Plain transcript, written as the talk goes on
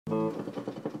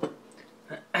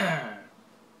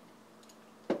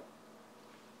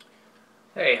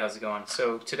Hey, how's it going?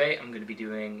 So today I'm going to be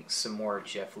doing some more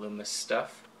Jeff Loomis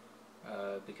stuff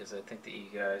because I think that you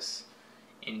guys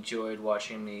enjoyed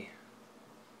watching me.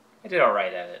 I did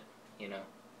alright at it, you know.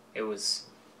 It was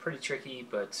pretty tricky,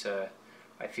 but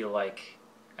I feel like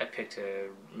I picked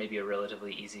maybe a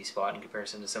relatively easy spot in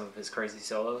comparison to some of his crazy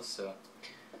solos.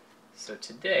 So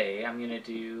today I'm going to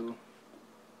do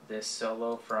this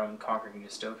solo from Conquering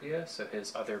Dystopia, so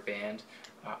his other band.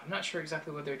 I'm not sure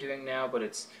exactly what they're doing now, but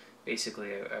it's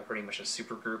basically pretty much a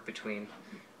super group between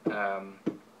it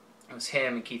was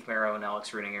him and Keith Merrow and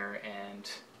Alex Rudinger, and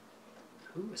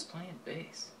who was playing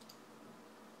bass?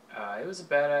 It was a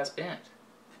badass band.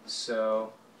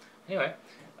 So anyway,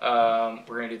 we're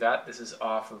gonna do that. This is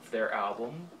off of their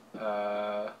album.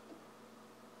 I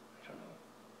don't know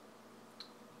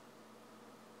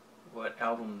what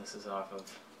album this is off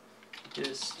of.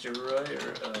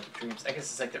 Destroyer of Dreams. I guess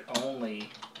it's like their only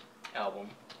album.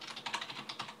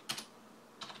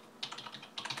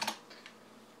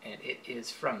 And it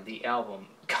is from the album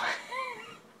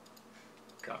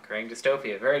Conquering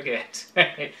Dystopia. Very good.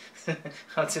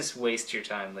 I'll just waste your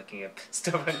time looking up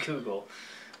stuff on Google.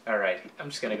 Alright, I'm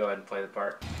just going to go ahead and play the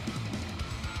part.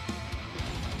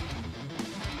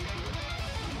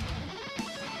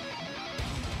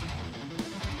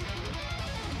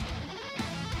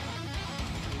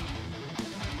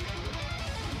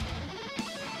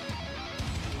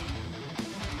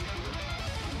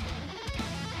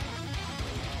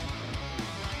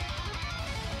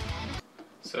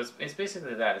 So it's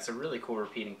basically that. It's a really cool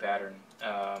repeating pattern.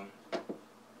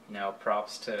 Now,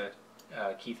 props to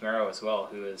Keith Merrow as well,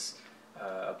 who is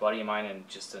a buddy of mine and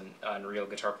just an unreal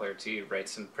guitar player too. He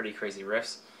writes some pretty crazy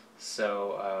riffs.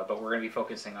 So, but we're going to be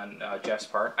focusing on Jeff's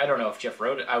part. I don't know if Jeff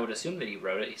wrote it. I would assume that he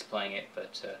wrote it. He's playing it,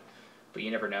 but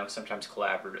you never know. Sometimes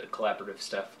collaborative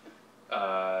stuff,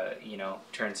 you know,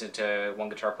 turns into one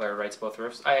guitar player writes both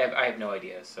riffs. I have no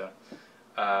idea. So.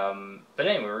 But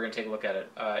anyway, we're going to take a look at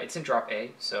it. It's in drop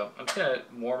A, so I'm just going to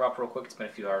warm up real quick. It's been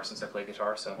a few hours since I played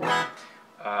guitar, so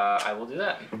I will do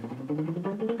that.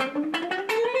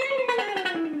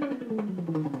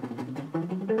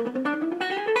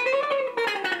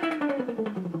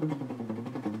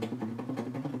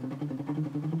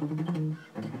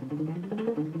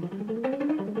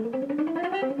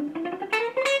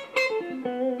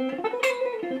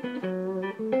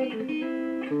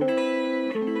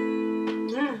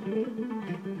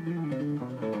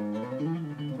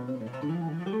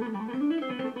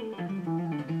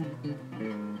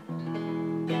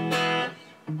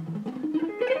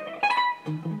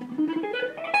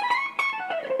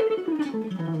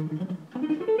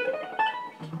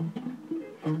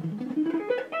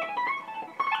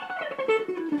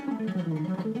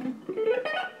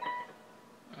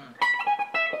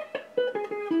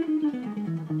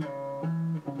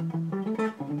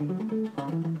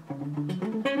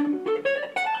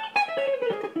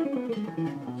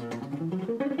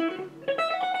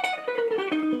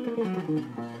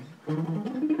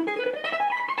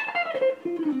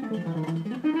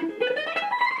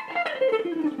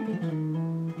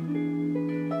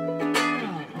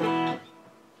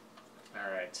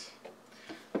 Alright,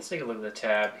 let's take a look at the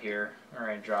tab here.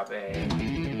 Alright, drop A.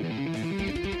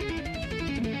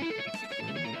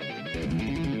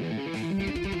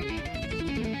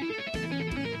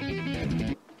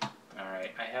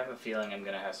 Alright, I have a feeling I'm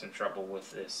going to have some trouble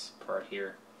with this part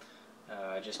here,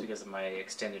 just because of my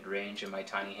extended range and my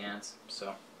tiny hands. So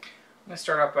I'm going to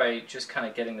start off by just kind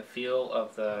of getting the feel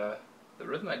of the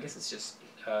rhythm. I guess it's just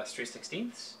straight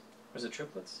sixteenths? Or is it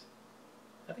triplets?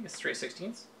 I think it's straight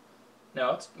sixteenths.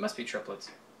 No, it must be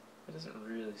triplets. It doesn't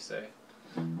really say.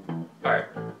 Alright.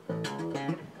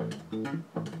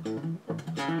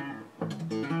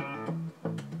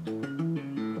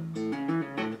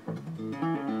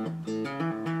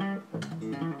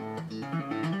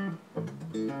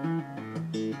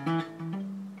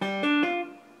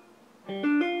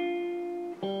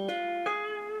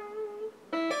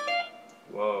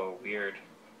 Whoa, weird.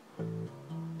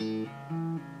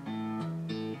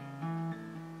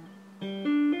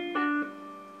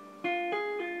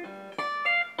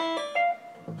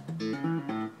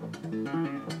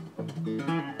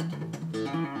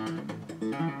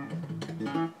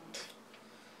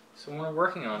 So when we're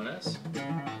working on this,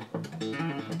 let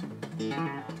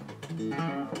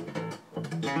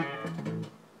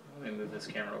me move this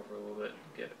camera over a little bit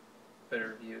and get a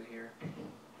better view here.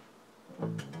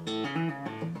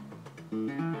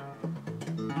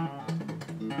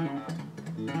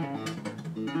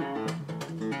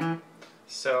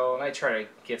 So I might try to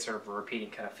get sort of a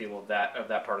repeating kind of feel of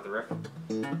that part of the riff.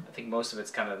 I think most of it's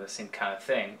kind of the same kind of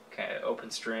thing, kind of open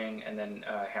string and then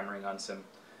hammering on some,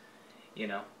 you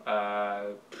know,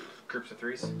 groups of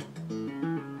threes.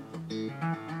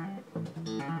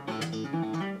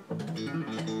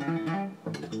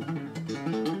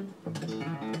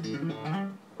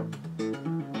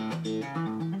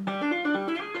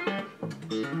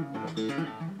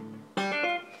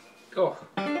 Oh.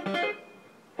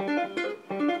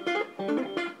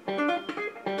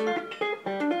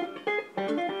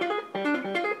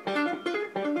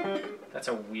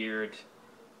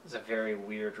 It's a very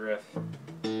weird riff.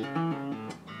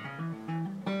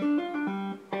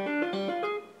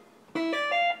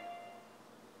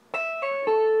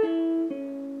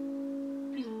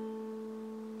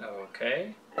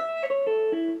 Okay.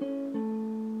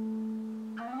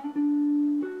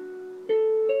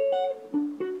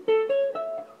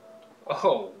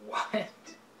 Oh, what?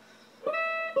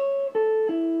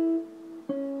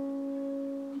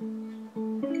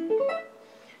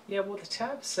 Yeah, well, the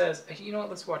tab says, you know what?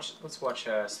 Let's watch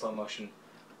slow motion.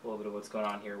 A little bit of what's going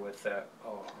on here with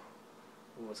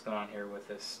what's going on here with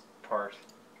this part.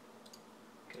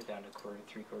 Get it down to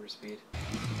 3/4 speed.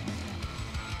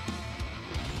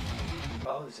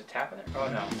 Oh, there's a tap in there. Oh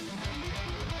no.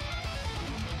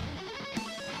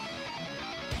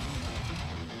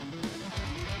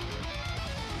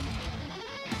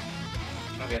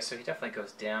 Okay, so he definitely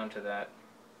goes down to that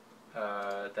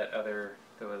the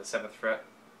 7th fret.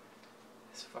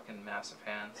 His fucking massive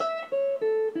hands.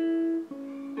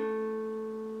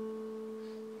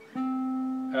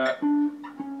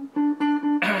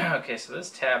 Okay, so this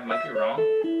tab might be wrong.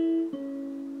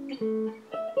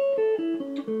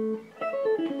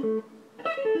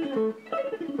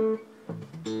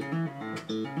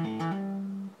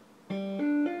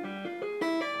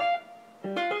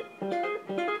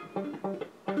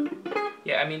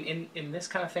 Yeah, I mean, in this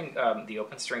kind of thing, the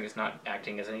open string is not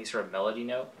acting as any sort of melody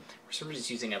note. We're sort of just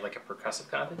using it like a percussive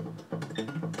kind of thing.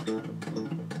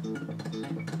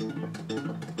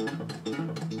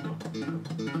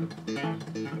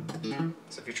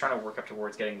 So if you're trying to work up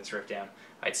towards getting this riff down,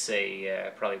 I'd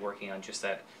say probably working on just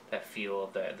that feel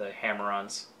of the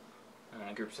hammer-ons,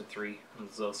 groups of 3 on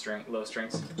those low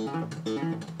strings.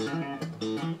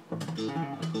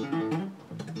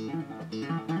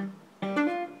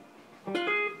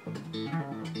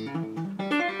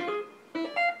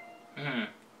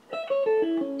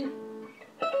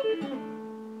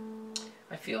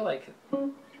 I feel like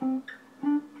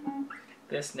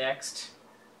this next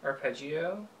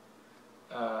arpeggio,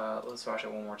 let's watch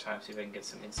it one more time, see if I can get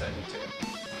some insight into it.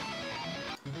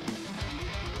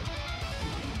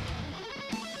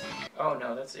 Oh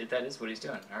no, that is what he's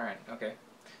doing. Alright, okay.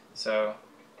 So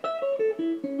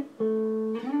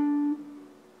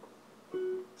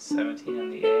 17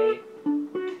 on the A.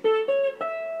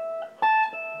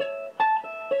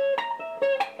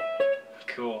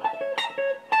 Cool.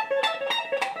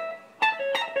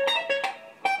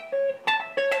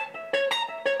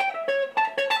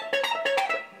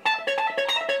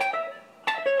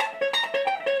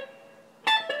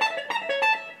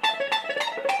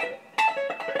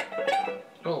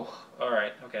 Oh,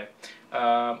 alright, okay.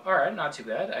 Alright, not too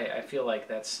bad. I feel like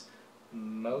that's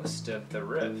most of the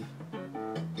riff.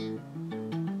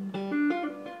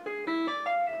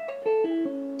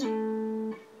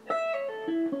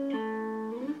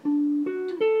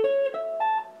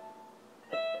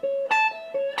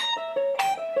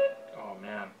 Oh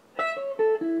man.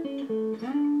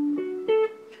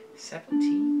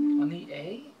 17 on the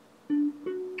A?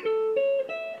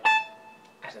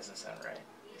 That doesn't sound right.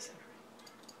 Is that right?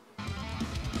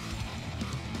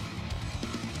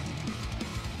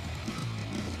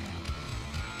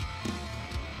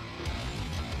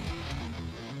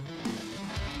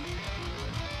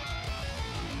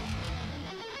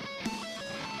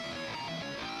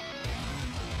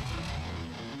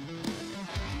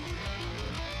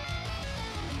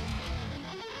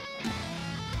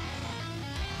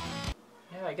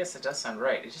 Yeah, I guess it does sound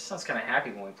right. It just sounds kind of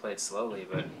happy when we play it slowly,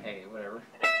 but hey, whatever.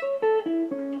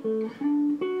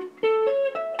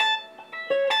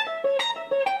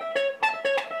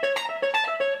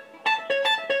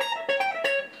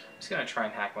 I'm just gonna try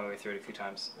and hack my way through it a few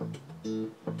times.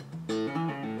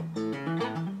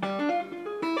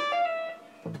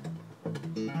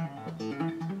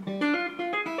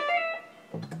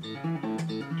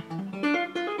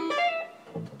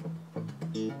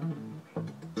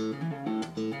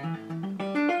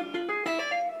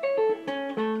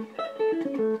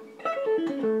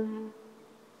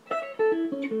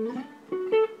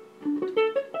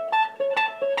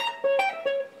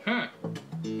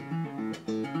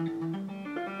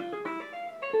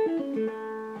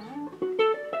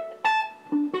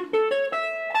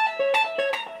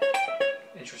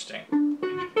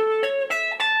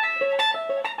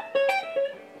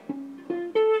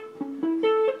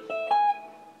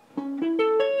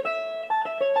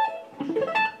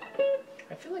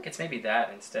 it's maybe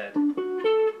that instead.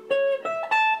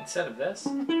 Instead of this,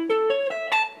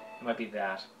 it might be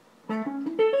that.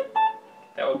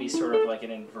 That would be sort of like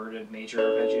an inverted major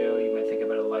arpeggio. You might think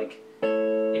about it like,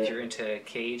 if you're into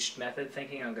caged method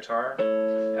thinking on guitar,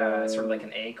 sort of like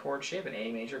an A chord shape, an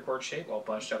A major chord shape, all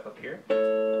bunched up here.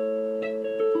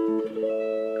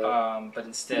 But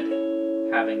instead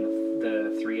having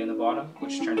the 3 on the bottom,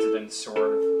 which turns it into sort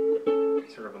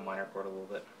of a minor chord a little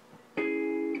bit.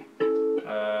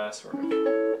 Sort of.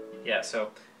 Yeah,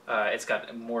 so it's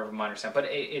got more of a minor sound, but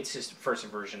it's just first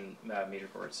inversion major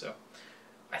chords. So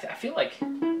I feel like I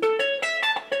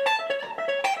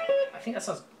think that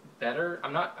sounds better.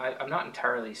 I'm not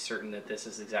entirely certain that this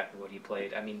is exactly what he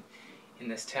played. I mean, in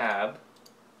this tab,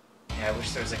 yeah, I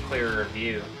wish there was a clearer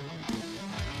view.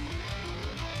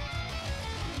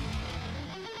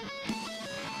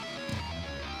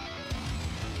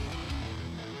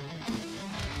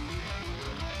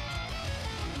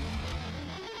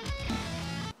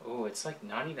 Oh, it's like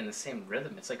not even the same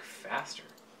rhythm. It's like faster.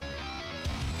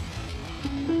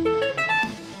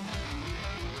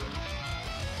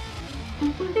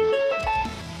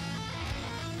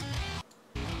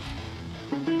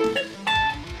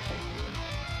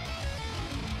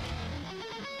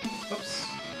 Oops.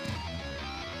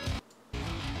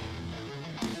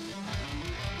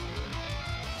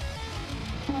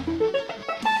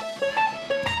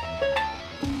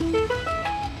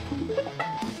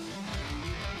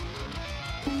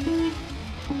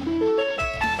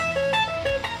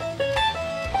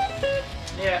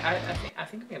 Yeah, I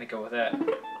think I'm gonna go with that.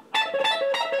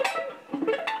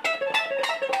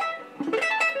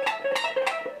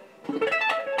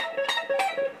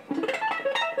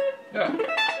 Yeah.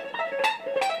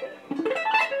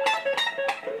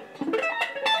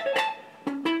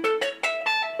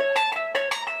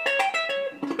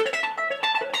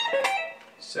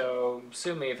 So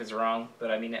sue me if it's wrong, but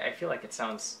I mean I feel like it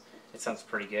sounds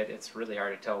pretty good. It's really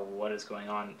hard to tell what is going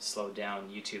on slowed down.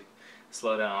 YouTube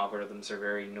slowdown algorithms are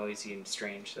very noisy and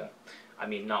strange. So I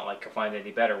mean, not like you'll find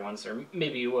any better ones, or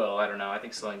maybe you will. I don't know. I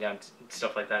think slowing down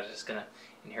stuff like that is just gonna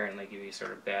inherently give you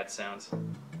sort of bad sounds.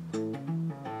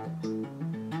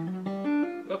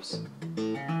 Oops.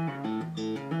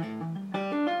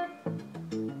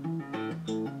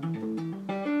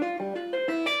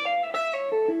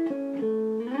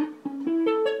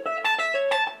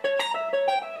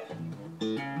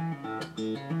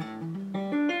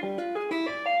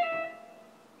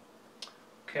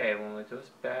 Okay, when it goes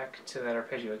back to that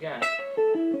arpeggio again.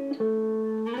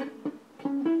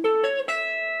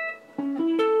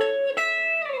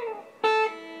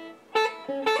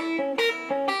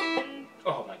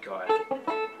 Oh my god.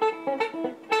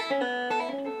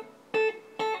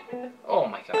 Oh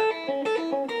my god.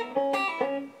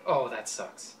 Oh, that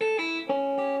sucks.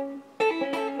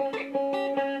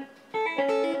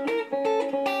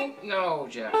 No,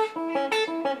 Jeff.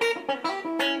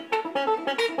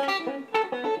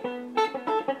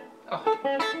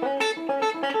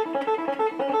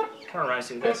 Kind of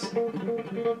reminds me of this.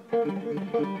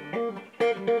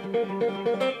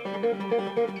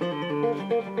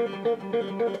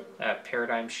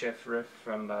 Paradigm shift riff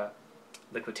from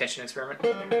Liquid Tension Experiment.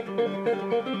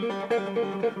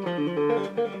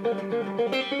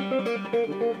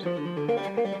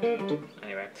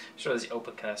 Anyway, show those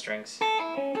open kind of strings.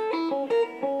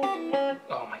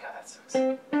 Oh my god, that sucks.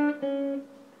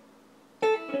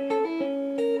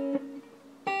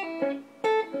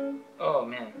 Oh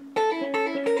man.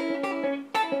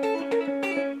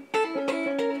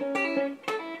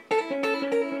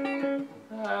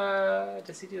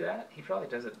 Does he do that? He probably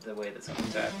does it the way that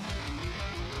someone's at.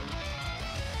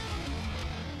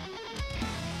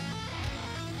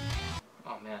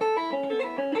 Oh man.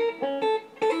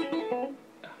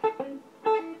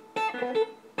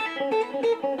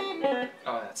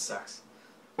 Oh, that sucks.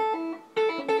 I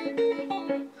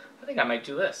think I might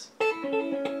do this.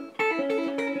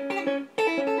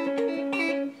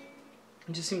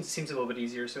 It just seems a little bit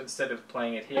easier. So instead of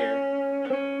playing it here,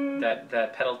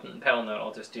 that pedal note,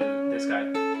 I'll just do this guy.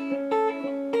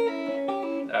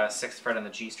 6th fret on the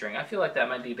G string. I feel like that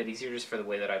might be a bit easier just for the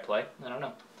way that I play. I don't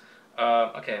know.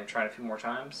 Okay, I'm trying a few more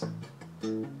times.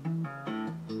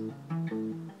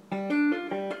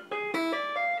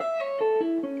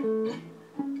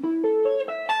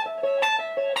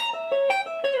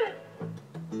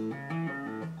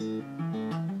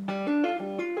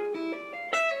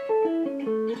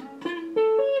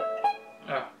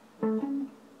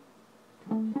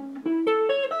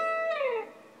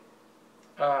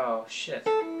 Oh, shit.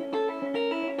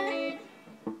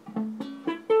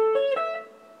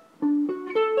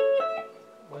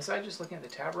 Was I just looking at the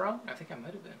tab wrong? I think I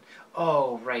might have been.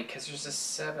 Oh, right, because there's a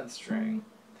 7th string.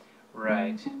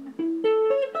 Right.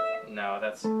 No,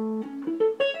 that's...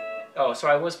 Oh, so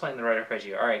I was playing the right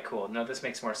arpeggio. Alright, cool. No, this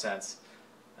makes more sense.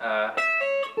 I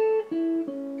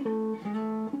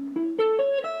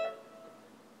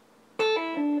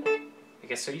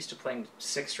guess so used to playing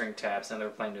 6-string tabs, and they were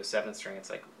playing to a 7th string.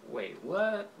 It's like, wait,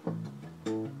 what?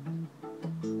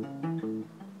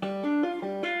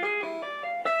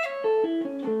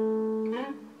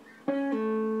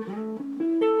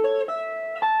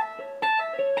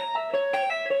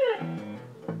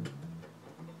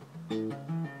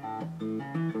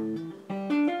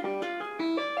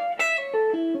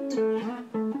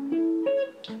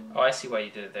 Oh, I see why you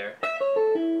did it there.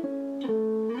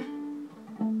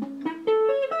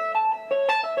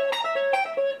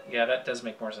 Yeah, that does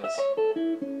make more sense.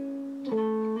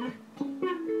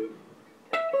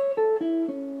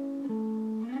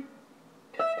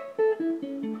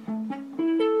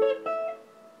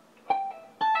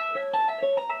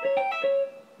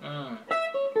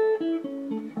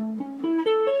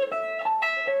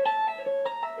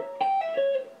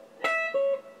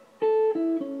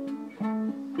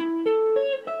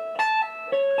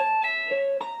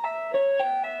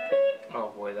 Oh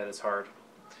boy, that is hard.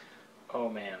 Oh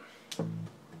man.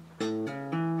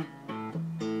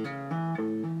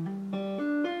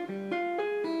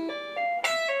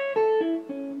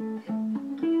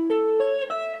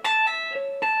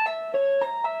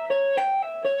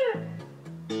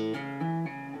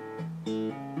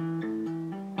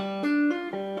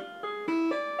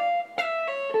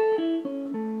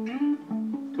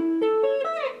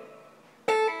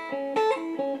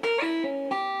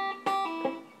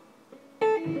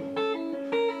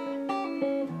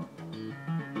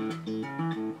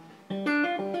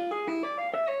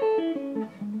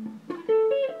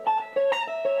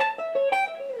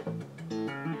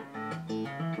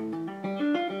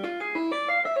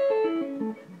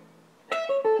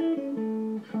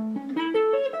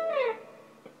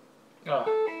 Oh.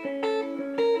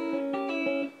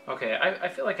 Okay, I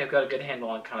feel like I've got a good handle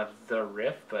on kind of the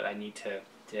riff, but I need to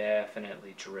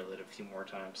definitely drill it a few more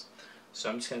times. So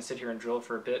I'm just going to sit here and drill it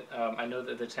for a bit. I know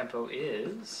that the tempo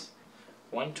is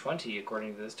 120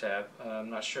 according to this tab. I'm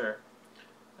not sure.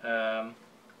 Let's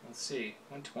see,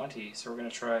 120. So we're going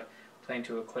to try playing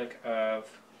to a click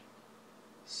of...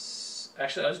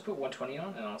 Actually, I'll just put 120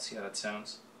 on and I'll see how that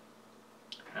sounds.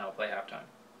 And I'll play halftime.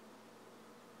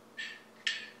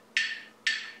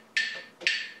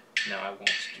 No, I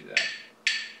won't do that.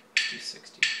 Let's do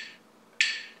 60.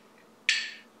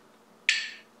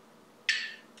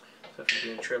 So if I'm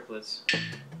doing triplets.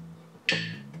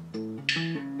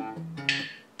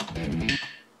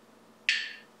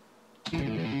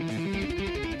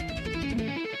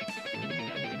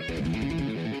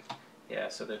 Yeah,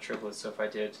 so they're triplets, so if I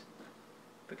did...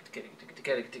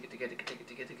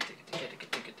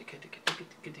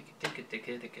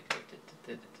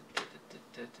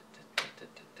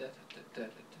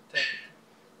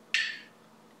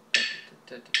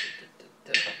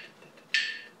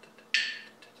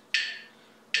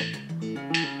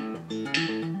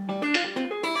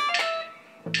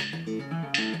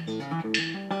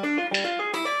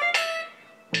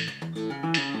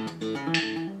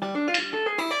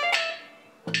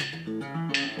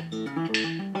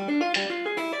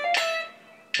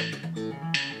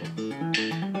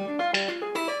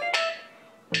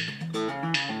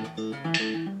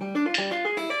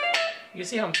 You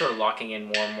see how I'm sort of locking in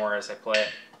more and more as I play it?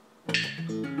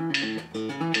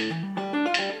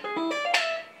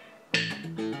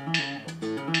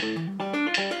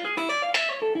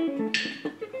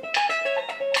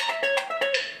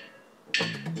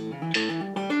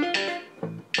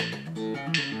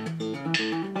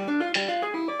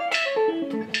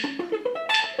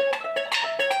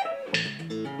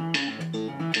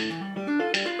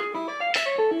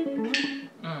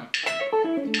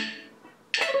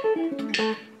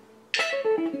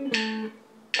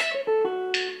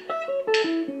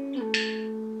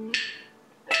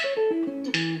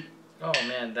 Oh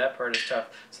man, that part is tough.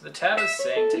 So the tab is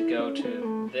saying to go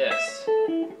to this.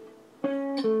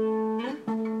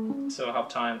 So I'll have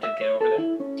time to get over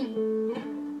there.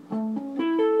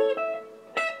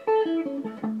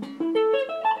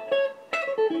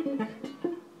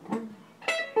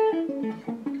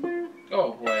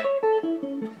 Oh boy.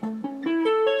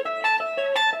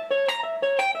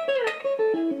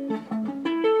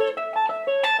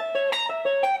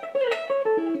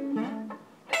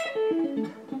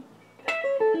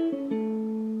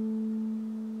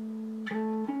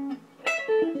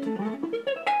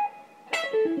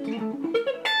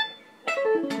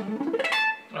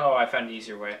 Oh, I found an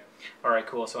easier way. Alright,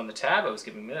 cool. So on the tab, it was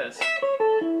giving me this.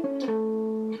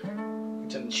 Which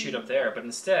didn't shoot up there, but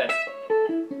instead,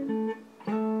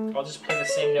 I'll just play the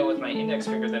same note with my index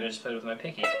finger that I just played with my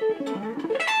pinky.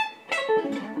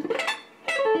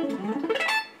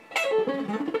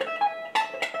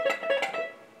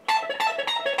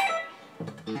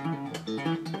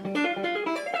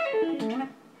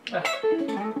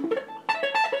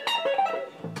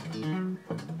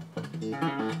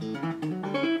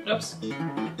 Oops.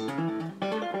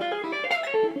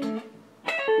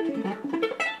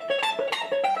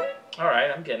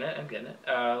 Alright, I'm getting it.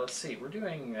 Let's see, we're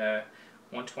doing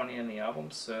 120 in the album,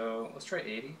 so let's try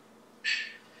 80.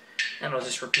 And I'll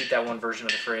just repeat that one version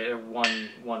of the phrase,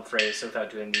 one phrase without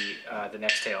doing the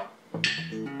next tail.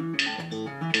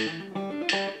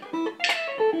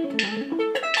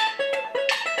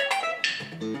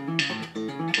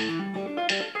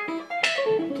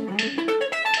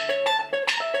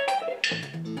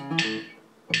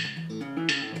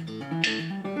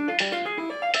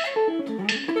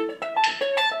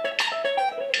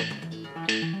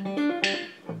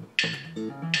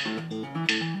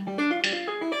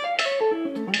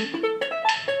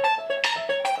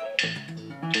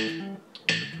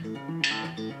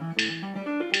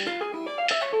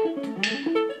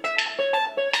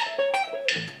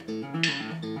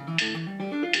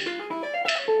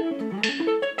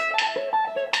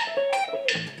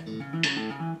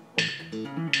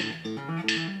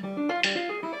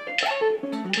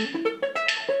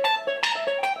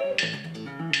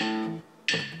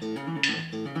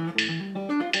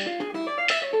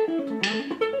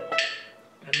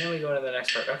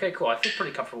 Okay, cool. I feel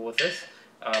pretty comfortable with this.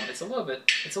 It's a little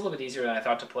bit easier than I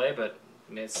thought to play, but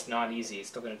it's not easy. It's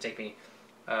still going to take me,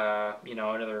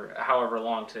 another however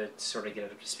long to sort of get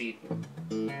it up to speed.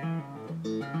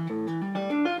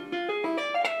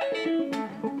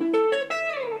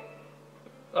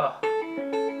 Ugh.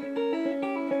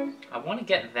 I want to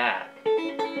get that.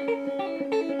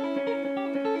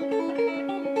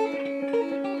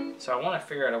 So I want to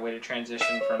figure out a way to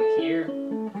transition from here.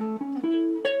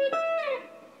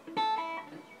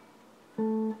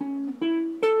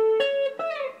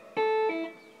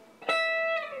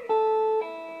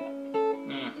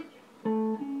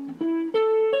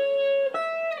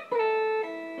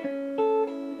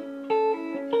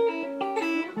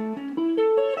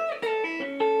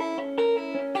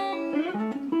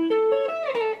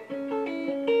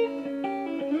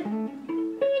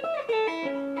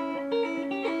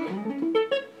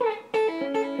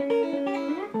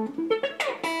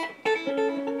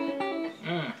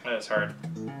 That's hard.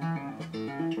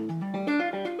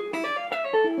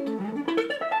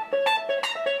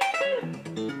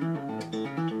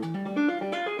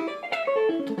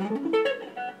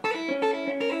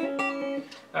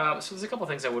 So there's a couple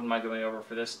things I wouldn't mind going over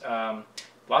for this.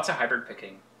 Lots of hybrid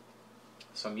picking.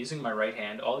 So I'm using my right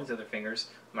hand, all these other fingers,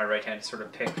 my right hand to sort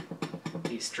of pick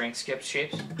these string skip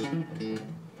shapes.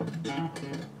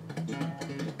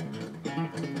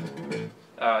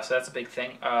 So that's a big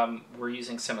thing. We're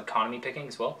using some economy picking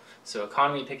as well. So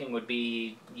economy picking would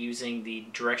be using the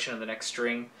direction of the next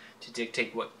string to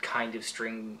dictate what kind of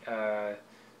string,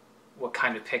 what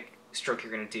kind of pick stroke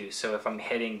you're going to do. So if I'm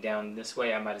heading down this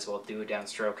way, I might as well do a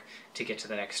downstroke to get to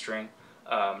the next string,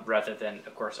 rather than,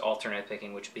 of course, alternate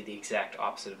picking, which would be the exact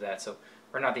opposite of that. So,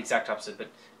 or not the exact opposite, but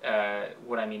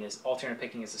what I mean is alternate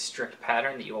picking is a strict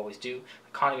pattern that you always do.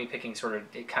 Economy picking sort of,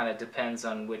 it kind of depends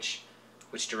on which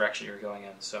direction you're going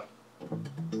in. So.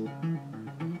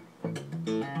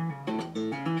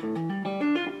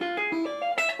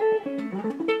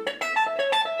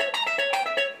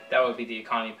 That would be the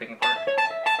economy picking part.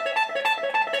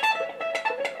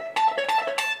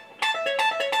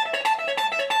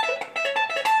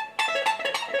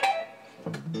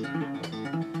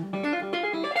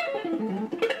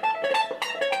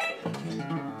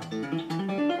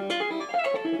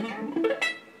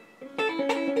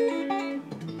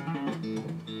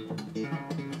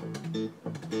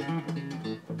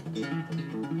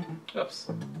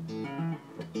 Oops.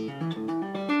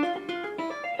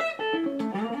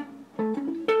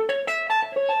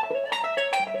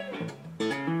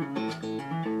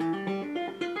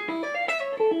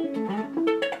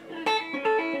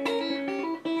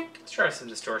 Let's try some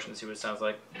distortion, see what it sounds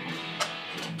like.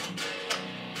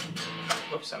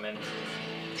 Whoops, I'm in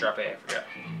drop A, I forgot.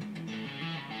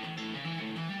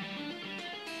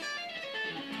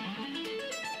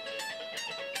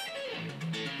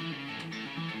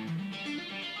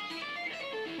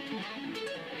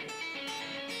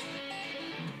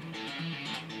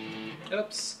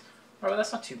 Oops. Alright, well,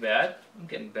 that's not too bad. I'm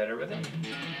getting better with it.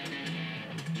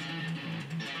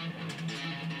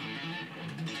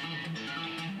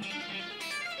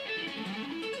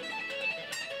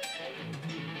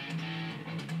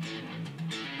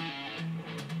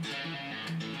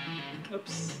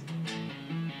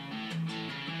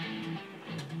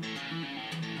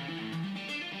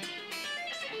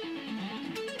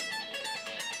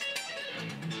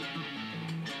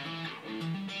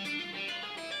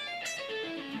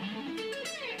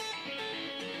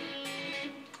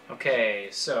 Okay,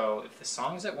 so if the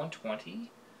song is at 120,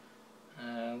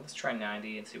 let's try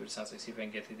 90 and see what it sounds like, see if I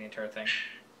can get through the entire thing.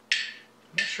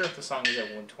 I'm not sure if the song is at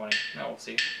 120. No, we'll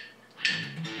see.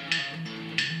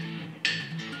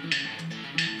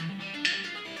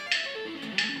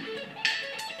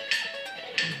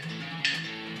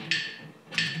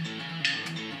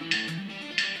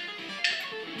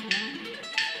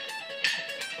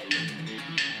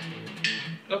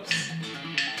 Oops.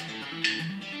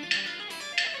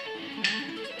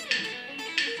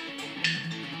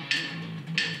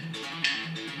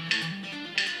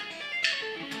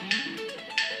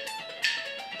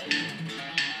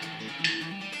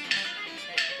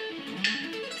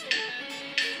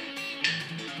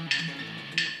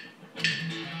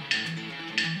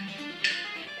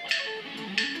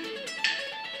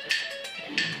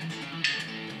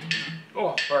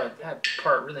 Oh, that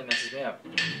part really messes me up.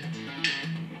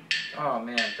 Oh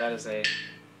man, that is a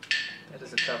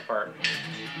tough part.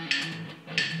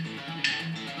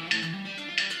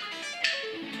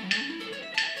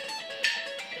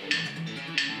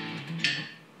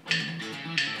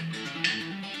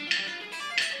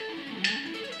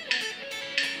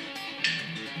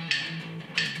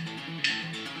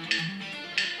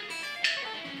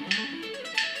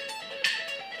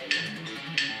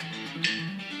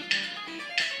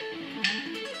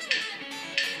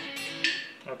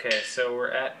 Okay, so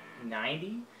we're at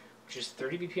 90, which is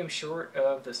 30 BPM short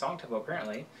of the song tempo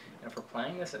apparently. And if we're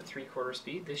playing this at 3/4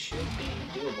 speed, this should be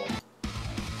doable.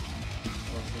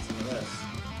 Let's listen to this.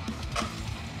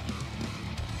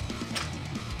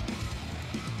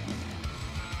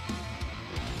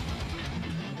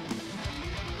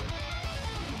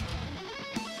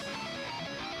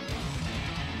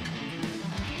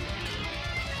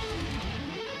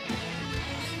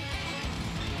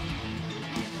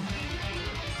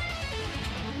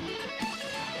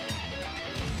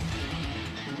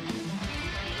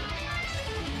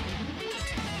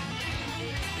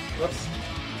 Whoops.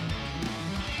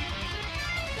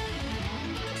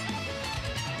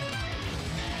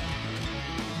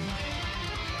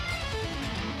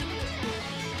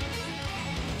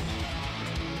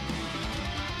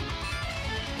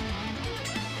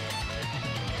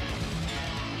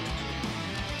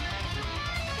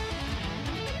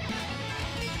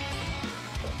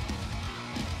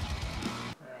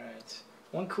 Alright.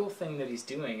 One cool thing that he's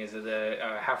doing is that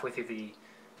halfway through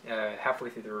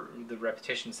the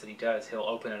repetitions that he does, he'll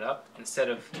open it up instead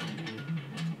of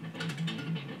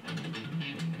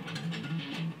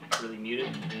really muted.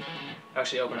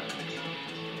 Actually, open it.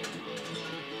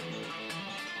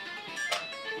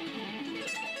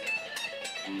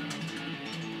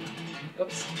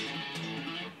 Oops.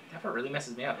 That part really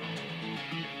messes me up.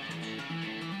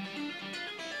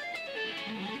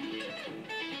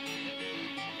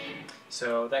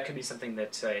 So that could be something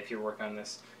that if you're working on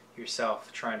this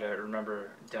yourself, trying to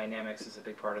remember dynamics is a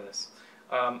big part of this.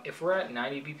 If we're at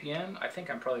 90 BPM, I think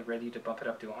I'm probably ready to bump it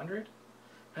up to 100.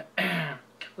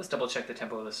 Let's double check the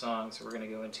tempo of the song, so we're going to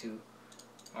go into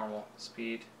normal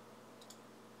speed.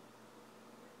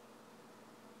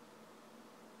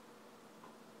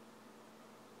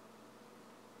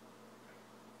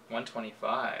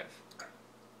 .125.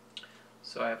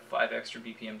 So I have 5 extra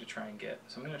BPM to try and get.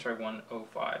 So I'm going to try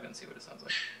 105 and see what it sounds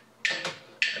like.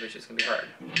 I bet you it's going to be hard.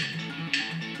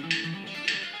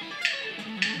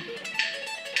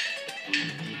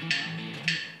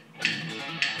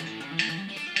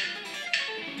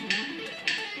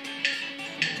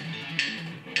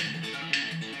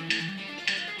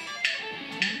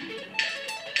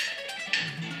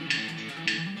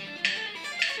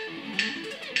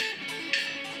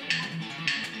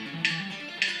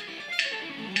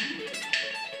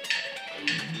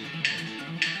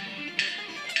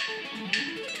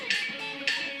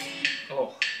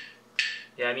 Oh.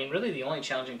 Yeah, I mean, really the only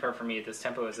challenging part for me at this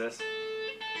tempo is this.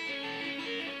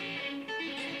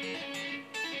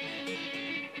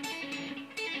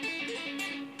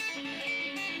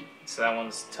 So that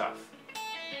one's tough.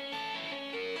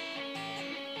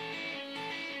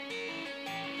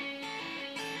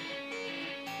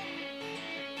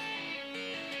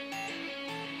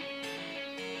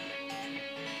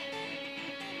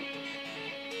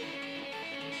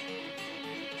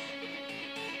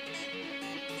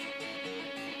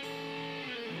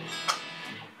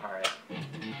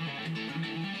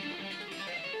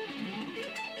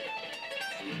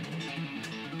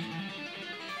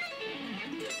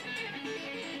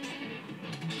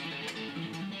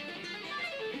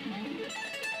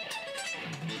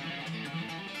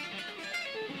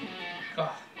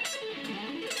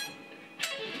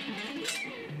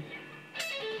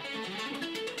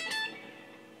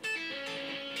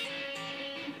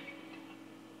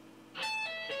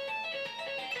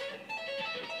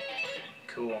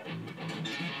 Cool.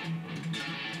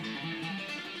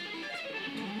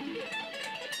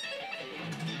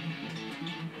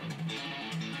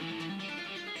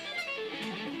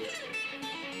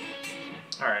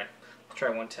 Alright, try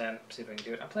 110, see if I can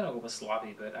do it. I'm playing a little bit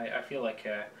sloppy, but I feel like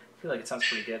it sounds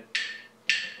pretty good.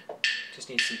 Just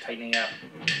needs some tightening up.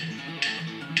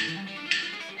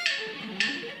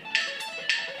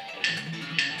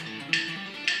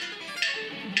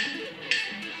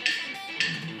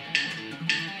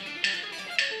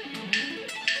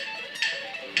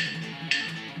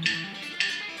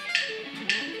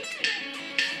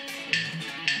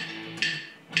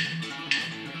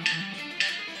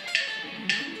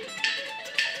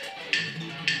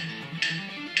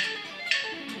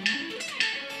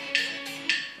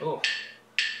 Oh,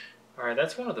 alright,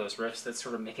 that's one of those riffs that's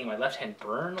sort of making my left hand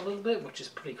burn a little bit, which is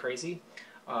pretty crazy.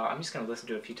 I'm just going to listen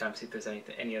to it a few times, see if there's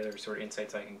any other sort of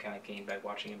insights I can kind of gain by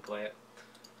watching him play it.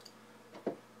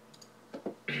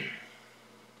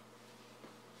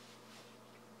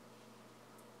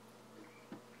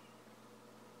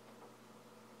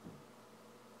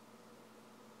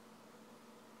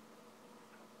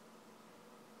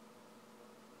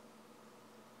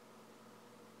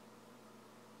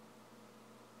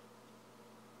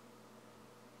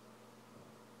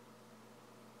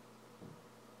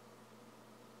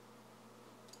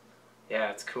 Yeah,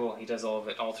 it's cool. He does all of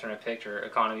it alternate picked or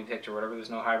economy picked or whatever. There's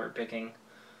no hybrid picking.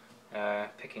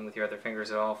 Picking with your other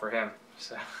fingers at all for him.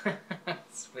 So,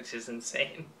 which is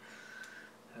insane.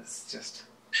 That's just,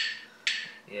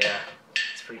 yeah,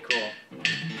 it's pretty cool.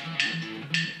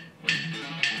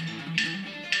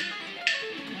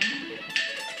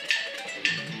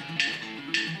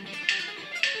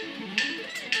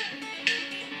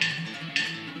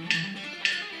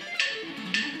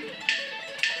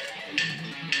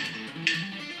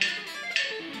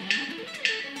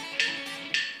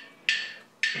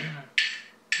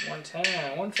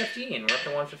 $110, $115. We're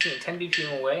up to $115. 10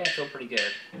 BPM away. I feel pretty good.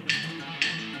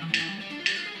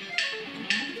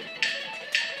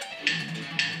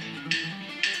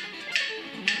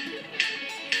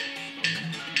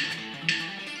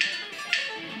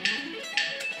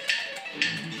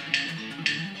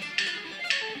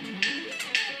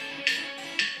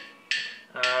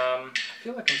 I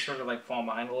feel like I'm sort of like falling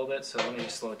behind a little bit, so let me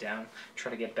just slow it down.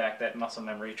 Try to get back that muscle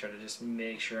memory. Try to just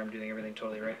make sure I'm doing everything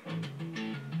totally right.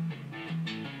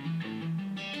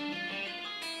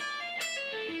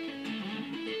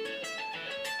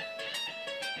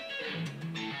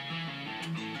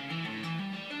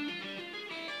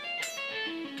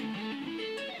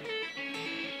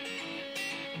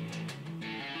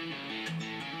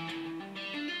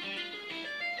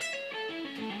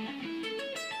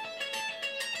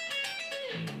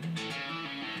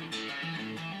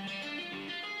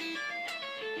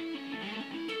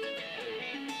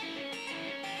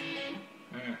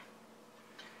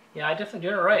 Yeah, I definitely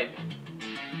did it right.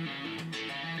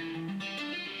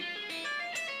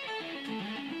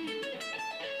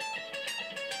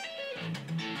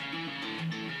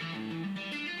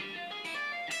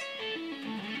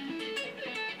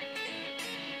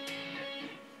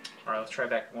 Alright, let's try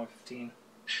back to 115.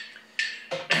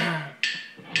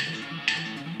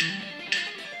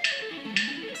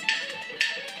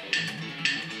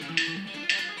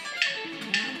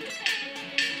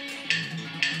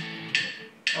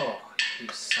 Oh, you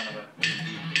son of a...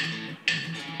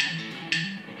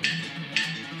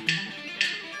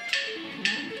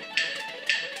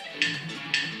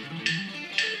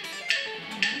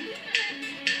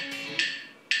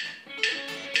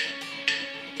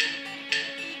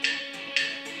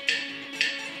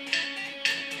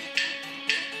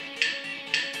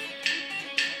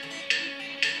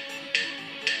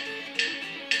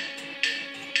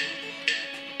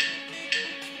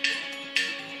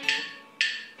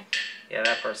 Yeah,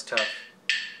 that part's tough.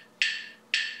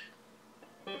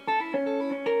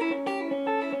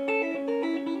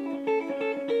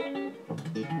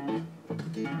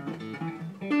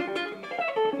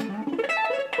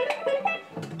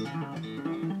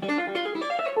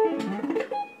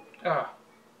 Oh.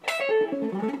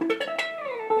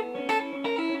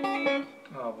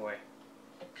 Oh boy.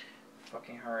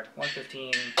 Fucking hard.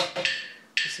 115.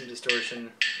 Just some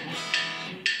distortion.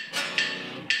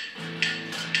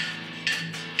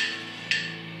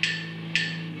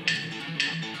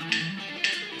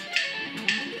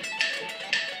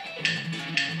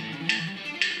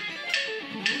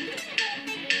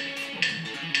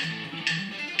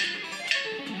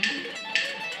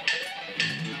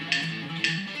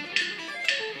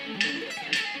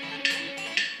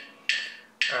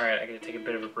 Alright, I gotta take a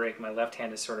bit of a break. My left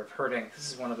hand is sort of hurting.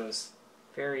 This is one of those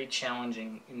very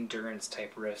challenging endurance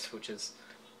type riffs, which is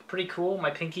pretty cool.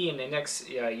 My pinky and index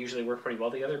usually work pretty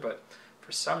well together, but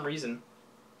for some reason,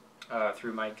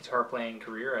 through my guitar playing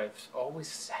career, I've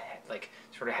always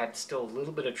had still a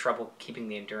little bit of trouble keeping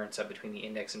the endurance up between the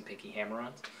index and pinky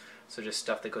hammer-ons. So just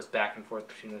stuff that goes back and forth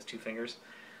between those two fingers.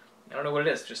 I don't know what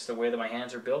it is, just the way that my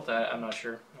hands are built. I'm not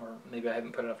sure, or maybe I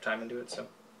haven't put enough time into it. So,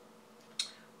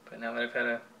 but now that I've had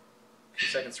a few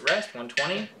seconds to rest,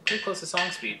 120, pretty close to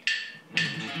song speed.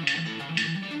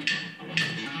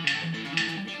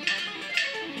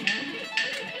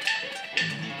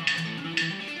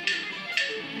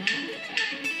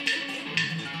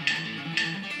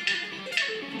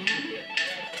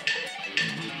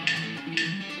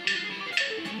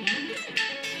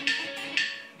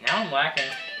 Now I'm lacking.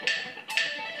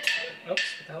 Oops,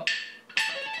 what the hell?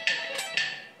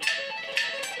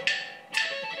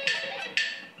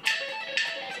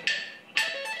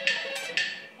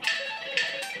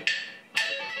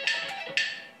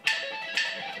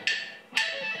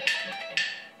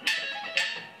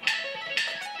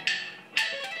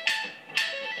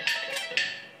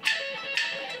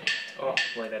 Oh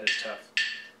boy, that is tough.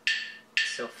 It's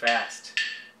so fast.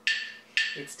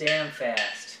 It's damn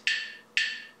fast.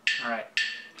 Alright.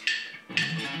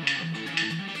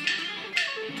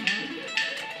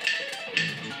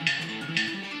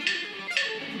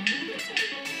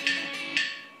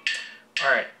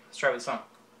 Alright, let's try with the song.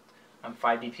 I'm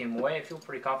 5 BPM away, I feel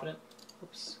pretty confident.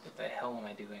 Oops, what the hell am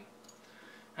I doing?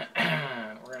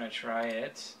 We're gonna try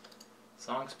it.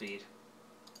 Song speed.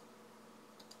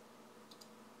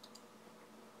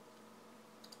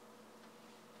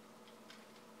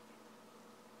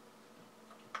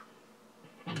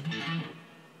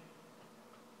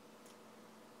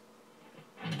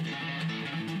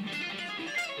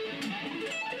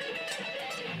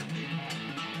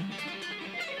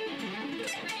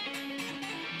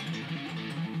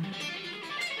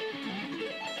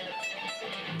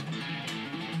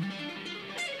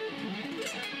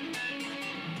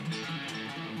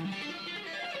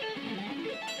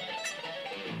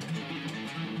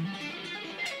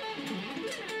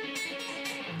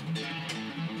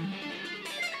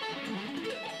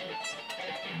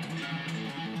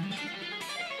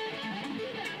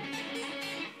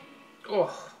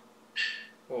 Oh,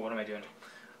 what am I doing?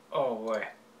 Oh boy,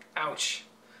 ouch.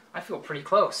 I feel pretty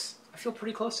close. I feel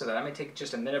pretty close to that. I might take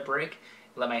just a minute break,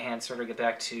 let my hands sort of get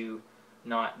back to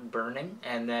not burning,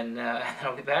 and then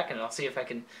I'll be back and I'll see if I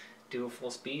can do a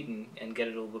full speed and get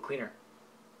it a little bit cleaner.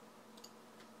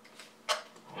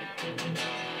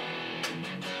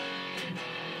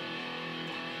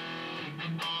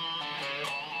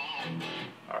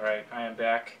 Alright, I am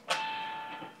back.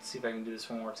 Let's see if I can do this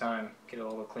one more time, get it a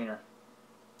little bit cleaner.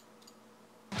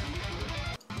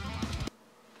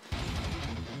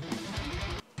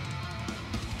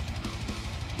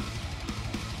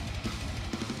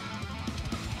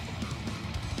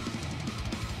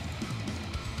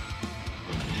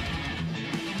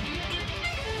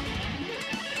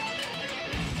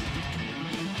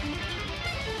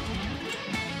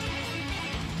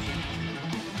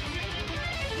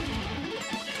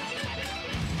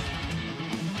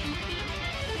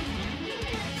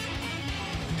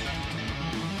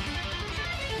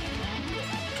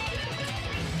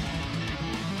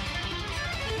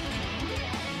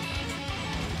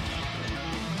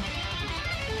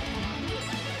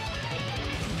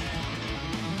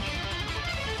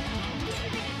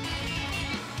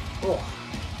 Oh,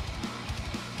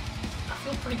 I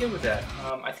feel pretty good with that.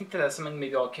 I think that's something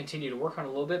maybe I'll continue to work on a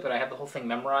little bit, but I have the whole thing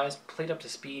memorized, played up to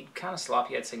speed, kind of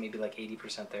sloppy. I'd say maybe like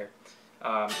 80% there.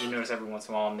 You notice every once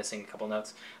in a while I'm missing a couple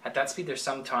notes. At that speed, there's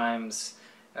sometimes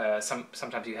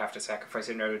sometimes you have to sacrifice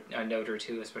a note or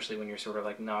two, especially when you're sort of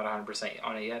like not 100%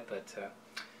 on it yet. But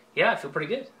yeah, I feel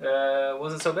pretty good.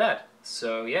 Wasn't so bad.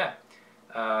 So yeah.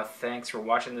 Thanks for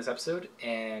watching this episode,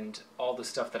 and all the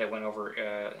stuff that I went over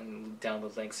and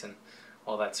download links and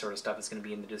all that sort of stuff is going to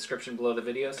be in the description below the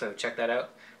video, so check that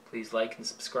out. Please like and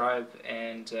subscribe,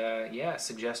 and yeah,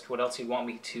 suggest what else you want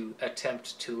me to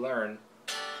attempt to learn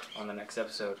on the next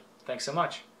episode. Thanks so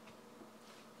much.